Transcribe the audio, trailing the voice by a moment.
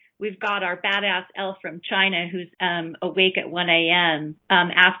we've got our badass elf from China who's awake at 1 a.m.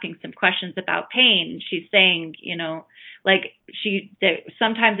 Asking some questions about pain. She's saying, like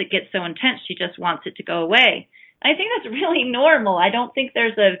sometimes it gets so intense she just wants it to go away. I think that's really normal. I don't think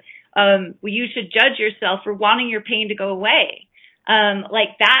there's you should judge yourself for wanting your pain to go away.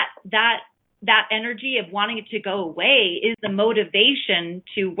 Like that energy of wanting it to go away is the motivation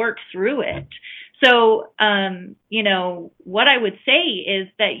to work through it. So, what I would say is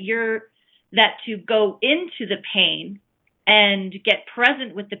that to go into the pain and get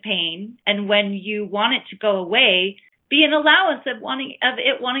present with the pain, and when you want it to go away, be an allowance of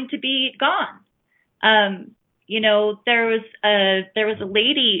it wanting to be gone. There was a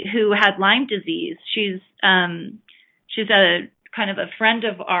lady who had Lyme disease. She's a kind of a friend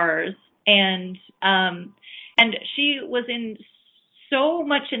of ours, and she was in so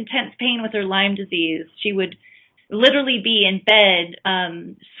much intense pain with her Lyme disease. She would literally be in bed,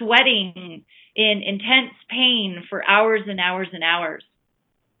 sweating in intense pain for hours and hours and hours.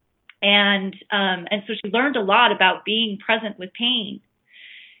 And so she learned a lot about being present with pain.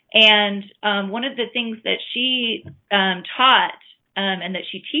 And one of the things that she taught and that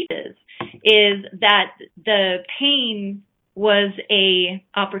she teaches is that the pain was a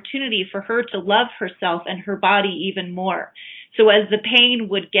opportunity for her to love herself and her body even more. So as the pain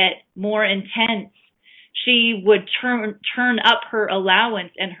would get more intense, she would turn up her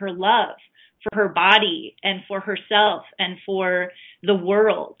allowance and her love for her body and for herself and for the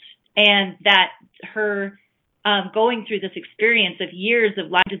world. And that her going through this experience of years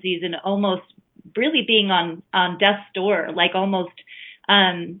of Lyme disease and almost really being on death's door, like almost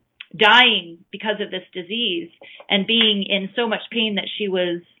dying because of this disease and being in so much pain that she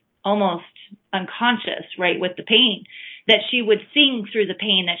was almost unconscious, right, with the pain, that she would sing through the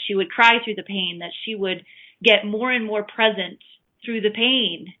pain, that she would cry through the pain, that she would get more and more present through the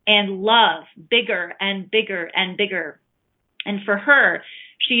pain and love bigger and bigger and bigger. And for her,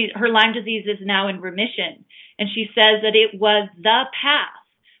 her Lyme disease is now in remission. And she says that it was the path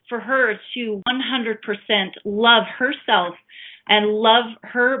for her to 100% love herself and love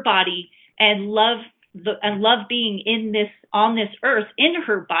her body and love being on this earth in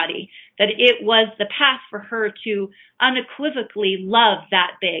her body, that it was the path for her to unequivocally love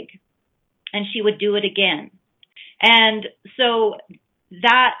that big. And she would do it again. And so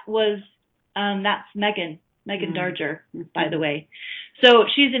that was, that's Megan Darger, by the way. So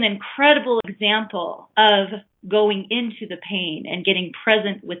she's an incredible example of going into the pain and getting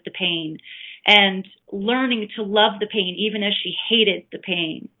present with the pain and learning to love the pain even as she hated the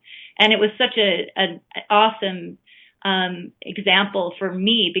pain. And it was such an awesome example for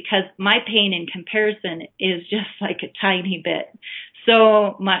me because my pain in comparison is just like a tiny bit,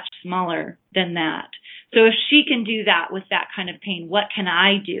 so much smaller than that. So if she can do that with that kind of pain, what can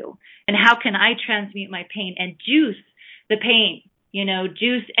I do? And how can I transmute my pain and juice the pain,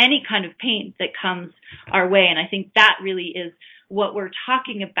 juice any kind of pain that comes our way? And I think that really is what we're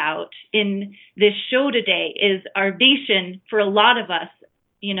talking about in this show today is our nation. For a lot of us,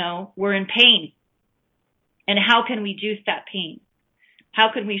 we're in pain. And how can we juice that pain?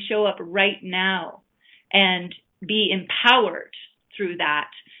 How can we show up right now and be empowered through that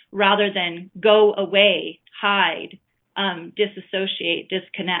rather than go away, hide, disassociate,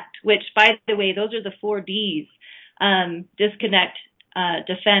 disconnect, which, by the way, those are the 4 Ds, disconnect,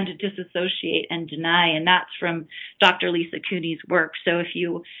 defend, disassociate, and deny. And that's from Dr. Lisa Cooney's work. So if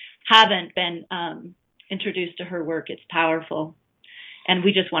you haven't been introduced to her work, it's powerful. And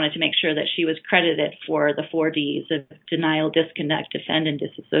we just wanted to make sure that she was credited for the 4 Ds of denial, disconnect, defend, and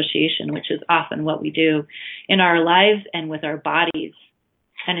disassociation, which is often what we do in our lives and with our bodies.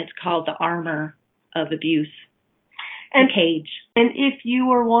 And it's called the armor of abuse, and cage. And if you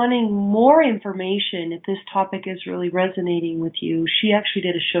are wanting more information, if this topic is really resonating with you, she actually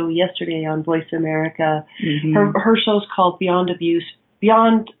did a show yesterday on Voice America. Mm-hmm. Her show's called Beyond Abuse,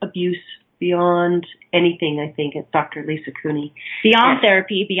 Beyond Anything, I think. It's Dr. Lisa Cooney. Beyond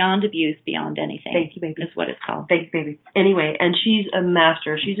Therapy, Beyond Abuse, Beyond Anything. Thank you, baby. Is what it's called. Thank you, baby. Anyway, and she's a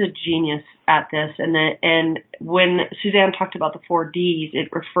master. She's a genius at this. And when Suzanne talked about the 4 Ds, it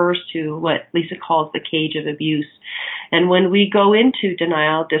refers to what Lisa calls the cage of abuse. And when we go into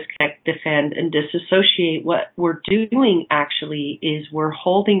denial, disconnect, defend, and disassociate, what we're doing actually is we're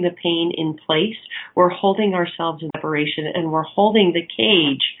holding the pain in place. We're holding ourselves in separation, and we're holding the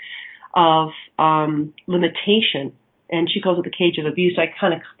cage of limitation. And she calls it the cage of abuse. I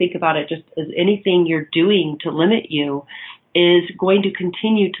kind of think about it just as anything you're doing to limit you is going to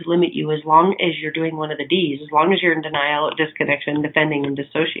continue to limit you as long as you're doing one of the Ds, as long as you're in denial, disconnection, defending, and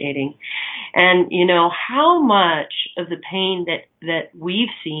dissociating. And, you know, how much of the pain that we've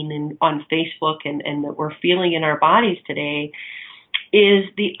seen on Facebook and that we're feeling in our bodies today is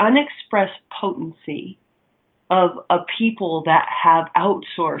the unexpressed potency of a people that have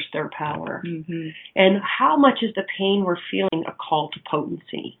outsourced their power. Mm-hmm. And how much is the pain we're feeling a call to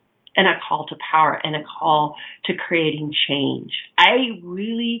potency and a call to power and a call to creating change? I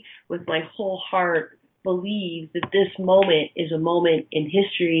really, with my whole heart, believe that this moment is a moment in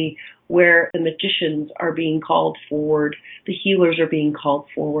history where the magicians are being called forward, the healers are being called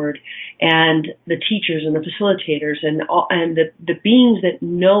forward, and the teachers and the facilitators and the beings that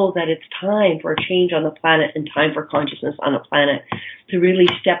know that it's time for a change on the planet and time for consciousness on the planet to really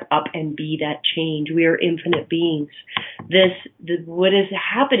step up and be that change. We are infinite beings. What is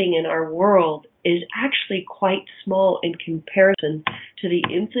happening in our world is actually quite small in comparison to the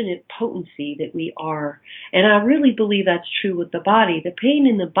infinite potency that we are. And I really believe that's true with the body. The pain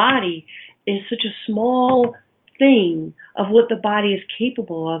in the body is such a small thing of what the body is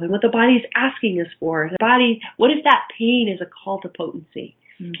capable of and what the body is asking us for. The body, what if that pain is a call to potency?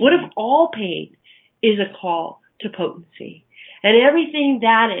 Mm-hmm. What if all pain is a call to potency? And everything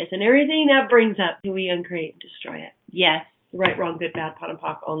that is, and everything that brings up, can we uncreate and destroy it? Yes. Right, wrong, good, bad, pot and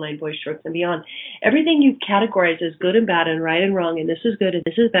pock, online, boys, shorts, and beyond. Everything you've categorized as good and bad and right and wrong, and this is good and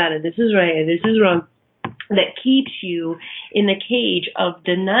this is bad and this is right and this is wrong, that keeps you in the cage of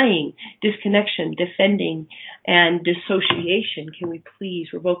denying, disconnection, defending, and dissociation. Can we please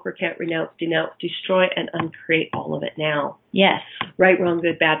revoke, recant, renounce, denounce, destroy, and uncreate all of it now? Yes. Right, wrong,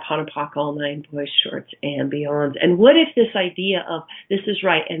 good, bad, pot and pock, all nine, boys, shorts, and beyond. And what if this idea of this is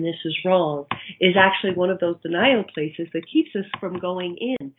right and this is wrong is actually one of those denial places that keeps us from going in